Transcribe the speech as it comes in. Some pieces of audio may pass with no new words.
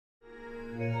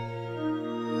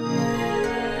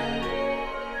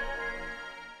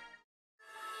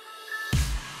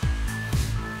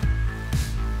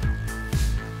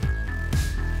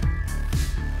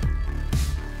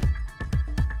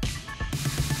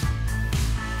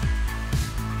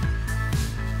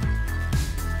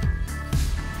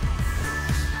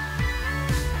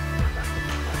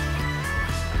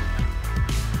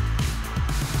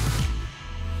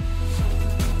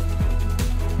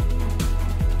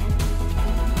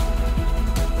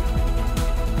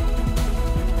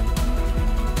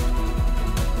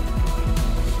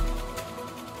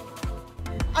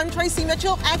Tracy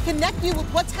Mitchell and connect you with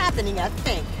what's happening at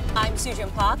Think. I'm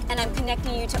Sujin Pak, and I'm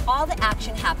connecting you to all the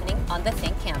action happening on the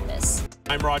Think campus.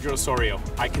 I'm Roger Osorio.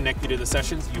 I connect you to the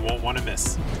sessions you won't want to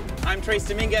miss. I'm Trace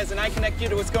Dominguez, and I connect you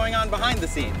to what's going on behind the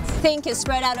scenes. Think is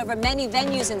spread out over many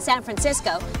venues in San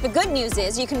Francisco. The good news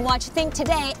is you can watch Think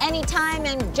today anytime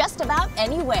and just about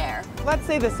anywhere. Let's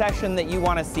say the session that you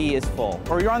want to see is full,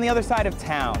 or you're on the other side of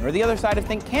town, or the other side of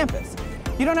Think campus.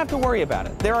 You don't have to worry about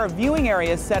it. There are viewing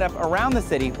areas set up around the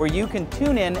city where you can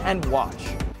tune in and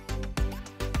watch.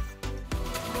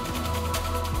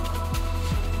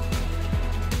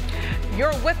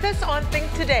 You're with us on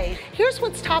Think Today. Here's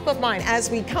what's top of mind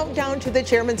as we count down to the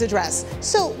chairman's address.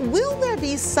 So, will there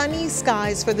be sunny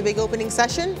skies for the big opening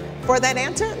session? For that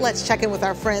answer, let's check in with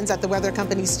our friends at the Weather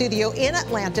Company studio in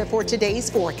Atlanta for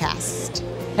today's forecast.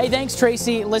 Hey, thanks,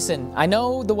 Tracy. Listen, I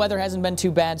know the weather hasn't been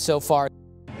too bad so far.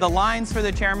 The lines for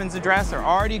the chairman's address are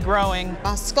already growing.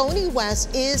 Moscone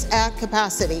West is at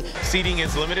capacity. Seating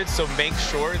is limited, so make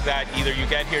sure that either you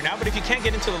get here now, but if you can't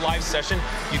get into the live session,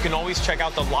 you can always check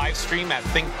out the live stream at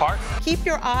Think Park. Keep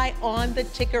your eye on the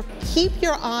ticker. Keep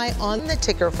your eye on the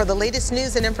ticker for the latest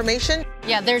news and information.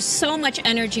 Yeah, there's so much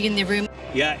energy in the room.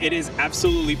 Yeah, it is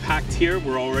absolutely packed here.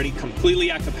 We're already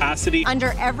completely at capacity.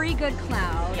 Under every good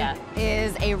cloud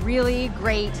is a really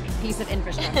great piece of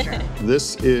infrastructure.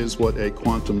 This is what a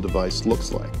quantum device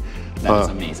looks like. That is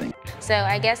amazing. So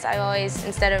I guess I always,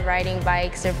 instead of riding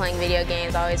bikes or playing video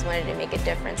games, I always wanted to make a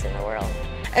difference in the world.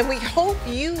 And we hope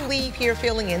you leave here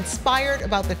feeling inspired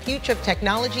about the future of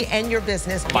technology and your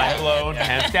business. Mind blown,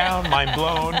 hands down, mind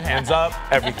blown, hands up,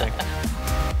 everything.